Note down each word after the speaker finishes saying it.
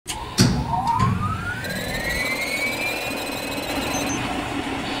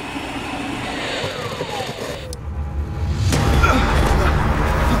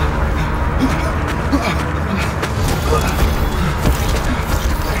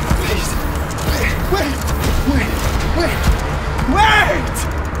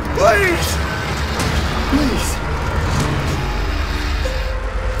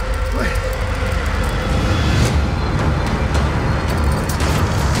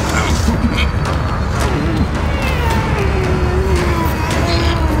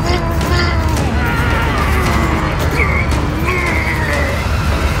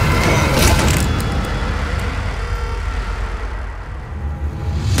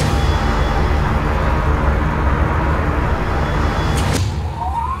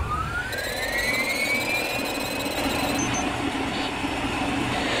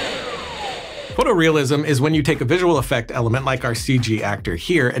Photorealism is when you take a visual effect element like our CG actor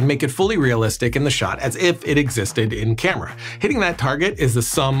here and make it fully realistic in the shot as if it existed in camera. Hitting that target is the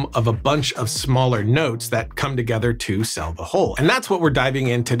sum of a bunch of smaller notes that come together to sell the whole. And that's what we're diving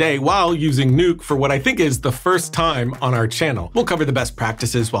in today while using Nuke for what I think is the first time on our channel. We'll cover the best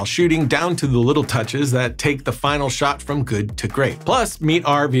practices while shooting down to the little touches that take the final shot from good to great. Plus, meet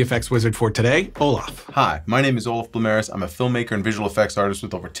our VFX wizard for today, Olaf. Hi, my name is Olaf Blamaris. I'm a filmmaker and visual effects artist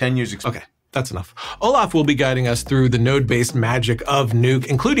with over 10 years experience. Okay. That's enough. Olaf will be guiding us through the node-based magic of Nuke,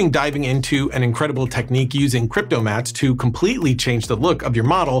 including diving into an incredible technique using Cryptomattes to completely change the look of your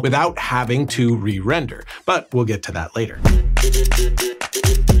model without having to re-render. But we'll get to that later.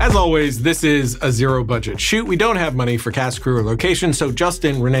 As always, this is a zero-budget shoot. We don't have money for cast, crew, or location, so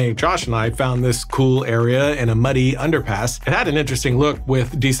Justin, Renee, Josh, and I found this cool area in a muddy underpass. It had an interesting look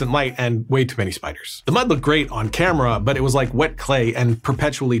with decent light and way too many spiders. The mud looked great on camera, but it was like wet clay and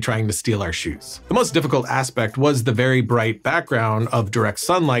perpetually trying to steal our shoes. The most difficult aspect was the very bright background of direct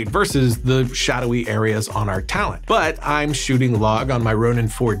sunlight versus the shadowy areas on our talent. But I'm shooting log on my Ronin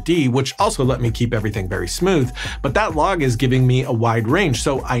 4D, which also let me keep everything very smooth, but that log is giving me a wide range,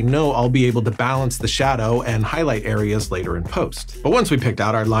 so I know I'll be able to balance the shadow and highlight areas later in post. But once we picked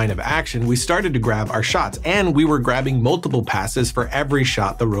out our line of action, we started to grab our shots, and we were grabbing multiple passes for every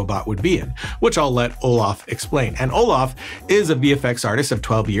shot the robot would be in, which I'll let Olaf explain. And Olaf is a VFX artist of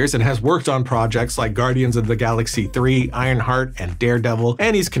 12 years and has worked on projects like Guardians of the Galaxy 3, Ironheart, and Daredevil,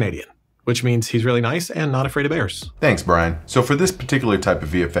 and he's Canadian, which means he's really nice and not afraid of bears. Thanks, Brian. So for this particular type of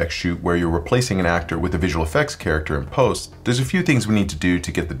VFX shoot where you're replacing an actor with a visual effects character in post, there's a few things we need to do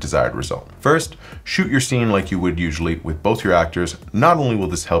to get the desired result. First, shoot your scene like you would usually with both your actors. Not only will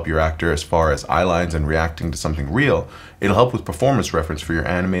this help your actor as far as eye lines and reacting to something real, it'll help with performance reference for your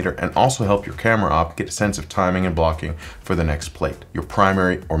animator and also help your camera op get a sense of timing and blocking for the next plate, your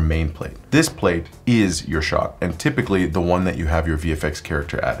primary or main plate. This plate is your shot, and typically the one that you have your VFX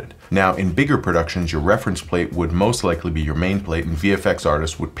character added. Now, in bigger productions, your reference plate would most likely be your main plate, and VFX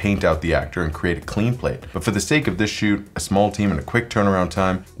artists would paint out the actor and create a clean plate. But for the sake of this shoot, a small team and a quick turnaround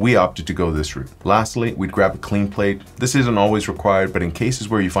time, we opted to go this route. Lastly, we'd grab a clean plate. This isn't always required, but in cases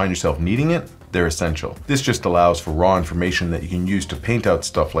where you find yourself needing it, they're essential. This just allows for raw information that you can use to paint out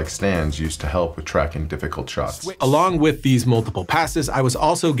stuff like stands used to help with tracking difficult shots. Along with these multiple passes, I was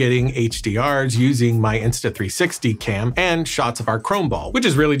also getting HDRs using my Insta360 cam and shots of our chrome ball, which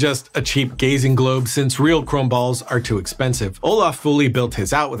is really just a cheap gazing globe since real chrome balls are too expensive. Olaf fully built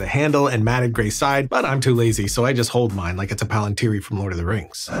his out with a handle and matted gray side, but I'm too lazy, so I just hold mine like it's a Palantiri from Lord of the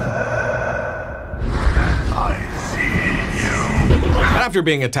Rings. After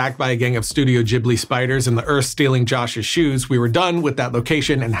being attacked by a gang of Studio Ghibli spiders and the earth stealing Josh's shoes, we were done with that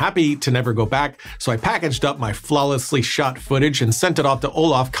location and happy to never go back, so I packaged up my flawlessly shot footage and sent it off to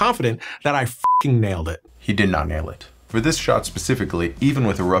Olaf confident that I f***ing nailed it. He did not nail it. For this shot specifically, even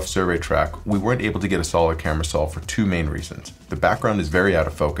with a rough survey track, we weren't able to get a solid camera solve for two main reasons. The background is very out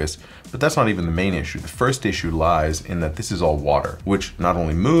of focus, but that's not even the main issue. The first issue lies in that this is all water, which not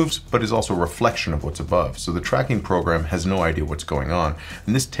only moves, but is also a reflection of what's above. So the tracking program has no idea what's going on,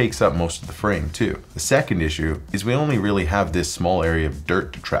 and this takes up most of the frame too. The second issue is we only really have this small area of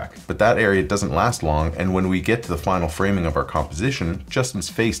dirt to track, but that area doesn't last long, and when we get to the final framing of our composition, Justin's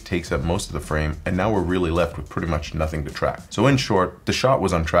face takes up most of the frame, and now we're really left with pretty much nothing to track. So in short, the shot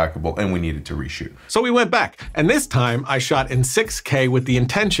was untrackable and we needed to reshoot. So we went back, and this time I shot in 6K with the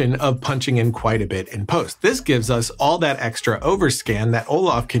intention of punching in quite a bit in post. This gives us all that extra overscan that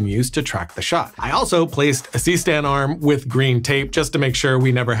Olaf can use to track the shot. I also placed a C-stand arm with green tape just to make sure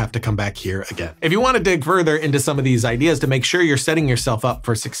we never have to come back here again. If you want to dig further into some of these ideas to make sure you're setting yourself up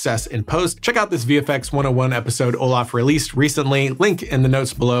for success in post, check out this VFX 101 episode Olaf released recently. Link in the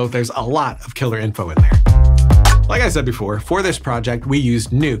notes below. There's a lot of killer info in there. Like I said before, for this project, we used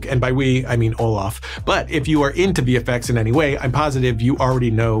Nuke, and by we, I mean Olaf. But if you are into VFX in any way, I'm positive you already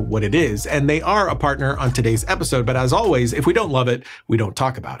know what it is, and they are a partner on today's episode, but as always, if we don't love it, we don't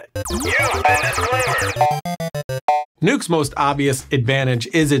talk about it. Nuke's most obvious advantage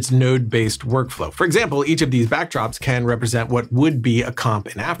is its node-based workflow. For example, each of these backdrops can represent what would be a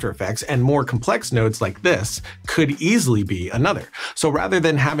comp in After Effects, and more complex nodes like this could easily be another. So rather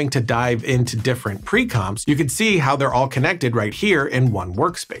than having to dive into different pre-comps, you can see how they're all connected right here in one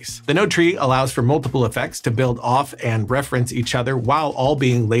workspace. The node tree allows for multiple effects to build off and reference each other while all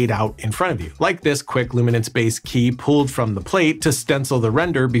being laid out in front of you, like this quick luminance-based key pulled from the plate to stencil the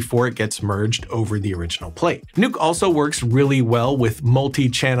render before it gets merged over the original plate. Nuke also works really well with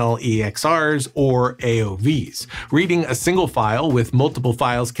multi-channel EXRs or AOVs, reading a single file with multiple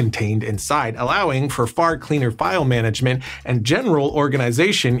files contained inside, allowing for far cleaner file management and general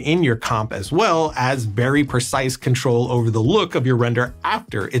organization in your comp, as well as very precise control over the look of your render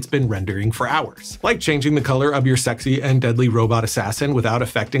after it's been rendering for hours. Like changing the color of your sexy and deadly robot assassin without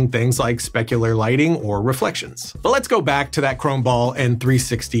affecting things like specular lighting or reflections. But let's go back to that chrome ball and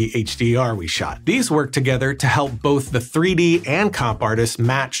 360 HDR we shot. These work together to help both the 3D and comp artists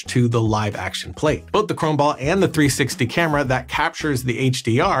match to the live action plate. Both the chrome ball and the 360 camera that captures the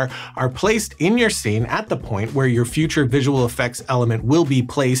HDR are placed in your scene at the point where your future visual effects element will be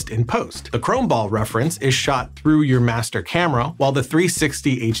placed in post. The chrome ball reference is shot through your master camera, while the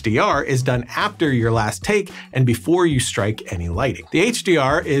 360 HDR is done after your last take and before you strike any lighting. The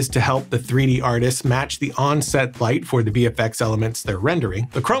HDR is to help the 3D artists match the on-set light for the VFX elements they're rendering.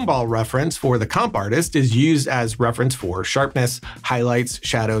 The chrome ball reference for the comp artist is used as reference for sharpness, highlights,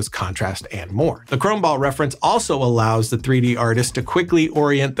 shadows, contrast, and more. The chrome ball reference also allows the 3D artist to quickly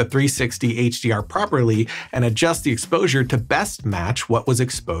orient the 360 HDR properly and adjust the exposure to best match what was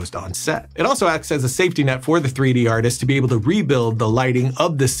exposed on set. It also acts as a safety net for the 3D artist to be able to rebuild the lighting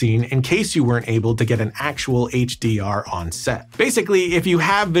of the scene in case you weren't able to get an actual HDR on set. Basically, if you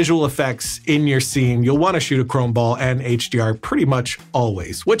have visual effects in your scene, you'll want to shoot a chrome ball and HDR pretty much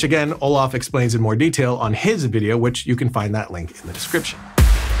always, which again, Olaf explains in more detail on his video, which you can find that link in the description.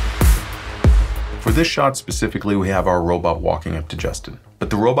 For this shot specifically, we have our robot walking up to Justin. But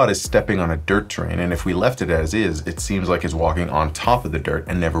the robot is stepping on a dirt terrain, and if we left it as is, it seems like it's walking on top of the dirt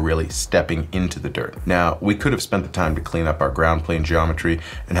and never really stepping into the dirt. Now, we could have spent the time to clean up our ground plane geometry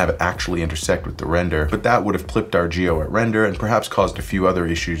and have it actually intersect with the render, but that would have clipped our geo at render and perhaps caused a few other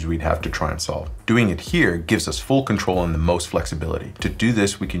issues we'd have to try and solve. Doing it here gives us full control and the most flexibility. To do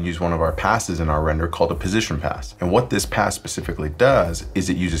this, we can use one of our passes in our render called a position pass. And what this pass specifically does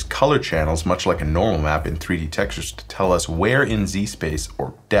is it uses color channels, much like a normal map in 3D textures, to tell us where in Z-space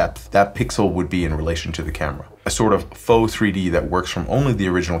or depth that pixel would be in relation to the camera. A sort of faux 3D that works from only the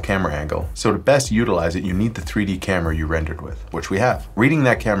original camera angle. So to best utilize it, you need the 3D camera you rendered with, which we have. Reading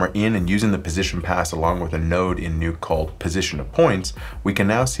that camera in and using the position pass along with a node in Nuke called position of points, we can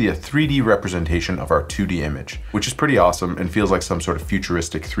now see a 3D representation of our 2D image, which is pretty awesome and feels like some sort of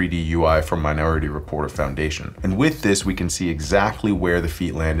futuristic 3D UI from Minority Report or Foundation. And with this, we can see exactly where the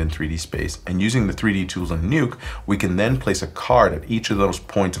feet land in 3D space, and using the 3D tools in Nuke, we can then place a card at each of those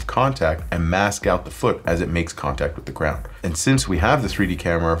points of contact and mask out the foot as it makes contact with the ground. And since we have the 3D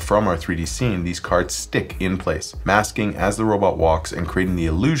camera from our 3D scene, these cards stick in place, masking as the robot walks and creating the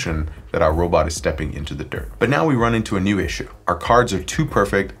illusion that our robot is stepping into the dirt. But now we run into a new issue. Our cards are too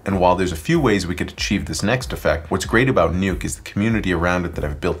perfect, and while there's a few ways we could achieve this next effect, what's great about Nuke is the community around it that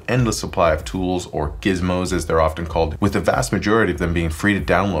have built endless supply of tools, or gizmos as they're often called, with the vast majority of them being free to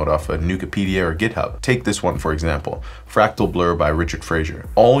download off a Nukepedia or GitHub. Take this one for example, Fractal Blur by Richard Frazier.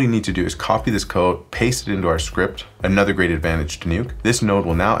 All you need to do is copy this code, paste it into our script. Another great advantage to Nuke. This node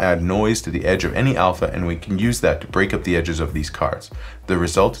will now add noise to the edge of any alpha, and we can use that to break up the edges of these cards. The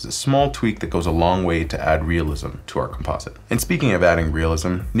result is a small tweak that goes a long way to add realism to our composite. And speaking of adding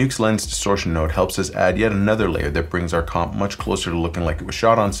realism, Nuke's lens distortion node helps us add yet another layer that brings our comp much closer to looking like it was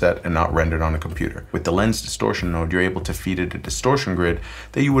shot on set and not rendered on a computer. With the lens distortion node, you're able to feed it a distortion grid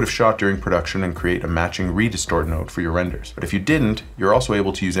that you would have shot during production and create a matching redistort node for your renders. But if you didn't, you're also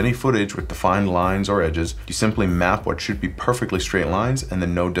able to use any footage with defined lines or edges. You simply map what should be perfectly straight lines, and the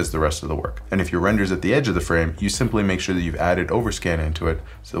node does the rest of the work. And if your render's at the edge of the frame, you simply make sure that you've added overscan into it,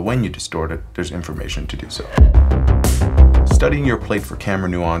 so that when you distort it, there's information to do so. Studying your plate for camera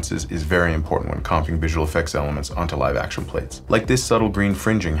nuances is very important when comping visual effects elements onto live action plates. Like this subtle green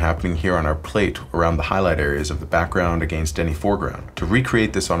fringing happening here on our plate around the highlight areas of the background against any foreground. To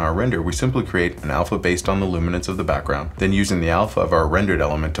recreate this on our render, we simply create an alpha based on the luminance of the background, then using the alpha of our rendered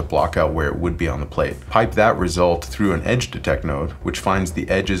element to block out where it would be on the plate. Pipe that result through an edge detect node, which finds the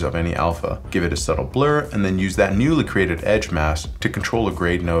edges of any alpha, give it a subtle blur, and then use that newly created edge mask to control a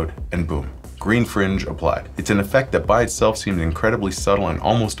grade node, and boom. Green fringe applied. It's an effect that by itself seems incredibly subtle and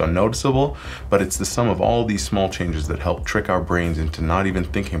almost unnoticeable, but it's the sum of all these small changes that help trick our brains into not even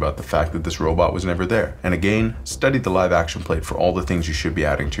thinking about the fact that this robot was never there. And again, study the live action plate for all the things you should be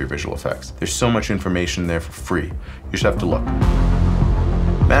adding to your visual effects. There's so much information there for free. You just have to look.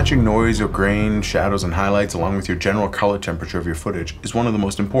 Matching noise or grain, shadows and highlights along with your general color temperature of your footage is one of the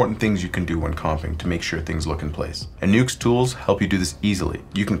most important things you can do when comping to make sure things look in place. And Nuke's tools help you do this easily.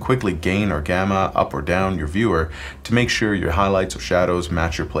 You can quickly gain or gamma, up or down your viewer to make sure your highlights or shadows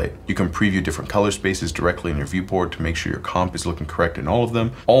match your plate. You can preview different color spaces directly in your viewport to make sure your comp is looking correct in all of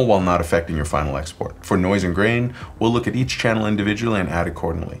them, all while not affecting your final export. For noise and grain, we'll look at each channel individually and add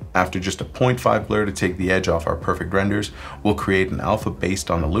accordingly. After just a 0.5 blur to take the edge off our perfect renders, we'll create an alpha based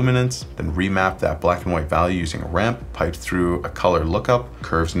on the luminance, then remap that black and white value using a ramp piped through a color lookup,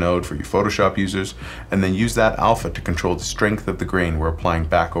 curves node for you Photoshop users, and then use that alpha to control the strength of the grain we're applying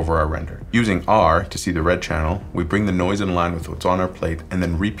back over our render. Using R to see the red channel, we bring the noise in line with what's on our plate and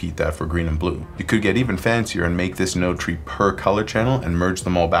then repeat that for green and blue. You could get even fancier and make this node tree per color channel and merge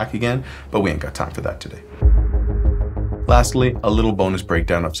them all back again, but we ain't got time for that today. Lastly, a little bonus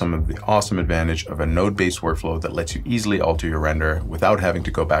breakdown of some of the awesome advantage of a node-based workflow that lets you easily alter your render without having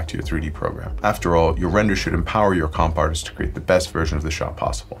to go back to your 3D program. After all, your render should empower your comp artist to create the best version of the shot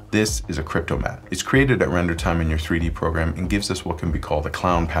possible. This is a Cryptomatte. It's created at render time in your 3D program and gives us what can be called a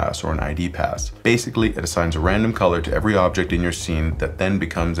clown pass or an ID pass. Basically, it assigns a random color to every object in your scene that then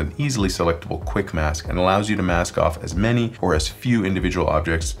becomes an easily selectable quick mask and allows you to mask off as many or as few individual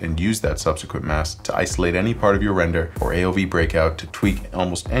objects and use that subsequent mask to isolate any part of your render or AOV breakout to tweak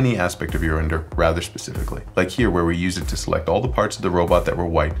almost any aspect of your render rather specifically. Like here where we use it to select all the parts of the robot that were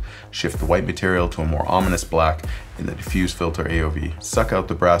white, shift the white material to a more ominous black in the diffuse filter AOV, suck out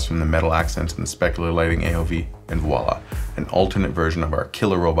the brass from the metal accents in the specular lighting AOV, and voila, an alternate version of our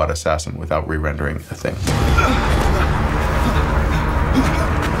killer robot assassin without re-rendering a thing.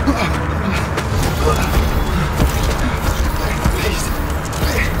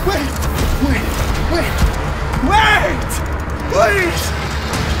 Please!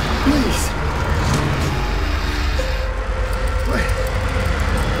 Please!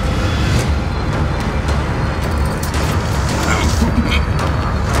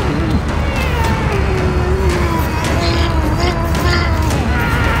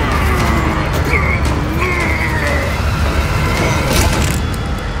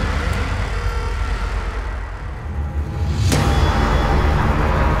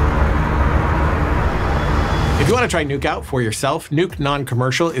 If you want to try Nuke out for yourself, Nuke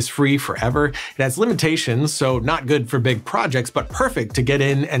non-commercial is free forever. It has limitations, so not good for big projects, but perfect to get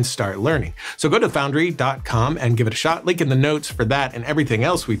in and start learning. So go to foundry.com and give it a shot. Link in the notes for that and everything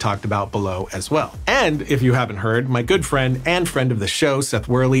else we talked about below as well. And if you haven't heard, my good friend and friend of the show, Seth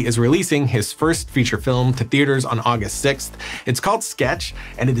Worley, is releasing his first feature film to theaters on August 6th. It's called Sketch,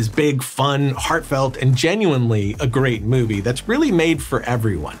 and it is big, fun, heartfelt, and genuinely a great movie that's really made for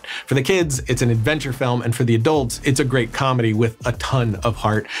everyone. For the kids, it's an adventure film, and for the adults, it's a great comedy with a ton of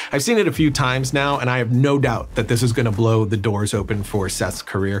heart. I've seen it a few times now, and I have no doubt that this is going to blow the doors open for Seth's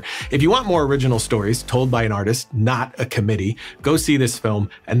career. If you want more original stories told by an artist, not a committee, go see this film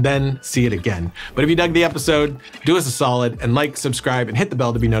and then see it again. But if you dug the episode, do us a solid and like, subscribe, and hit the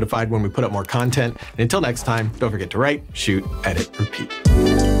bell to be notified when we put up more content. And until next time, don't forget to write, shoot, edit, repeat.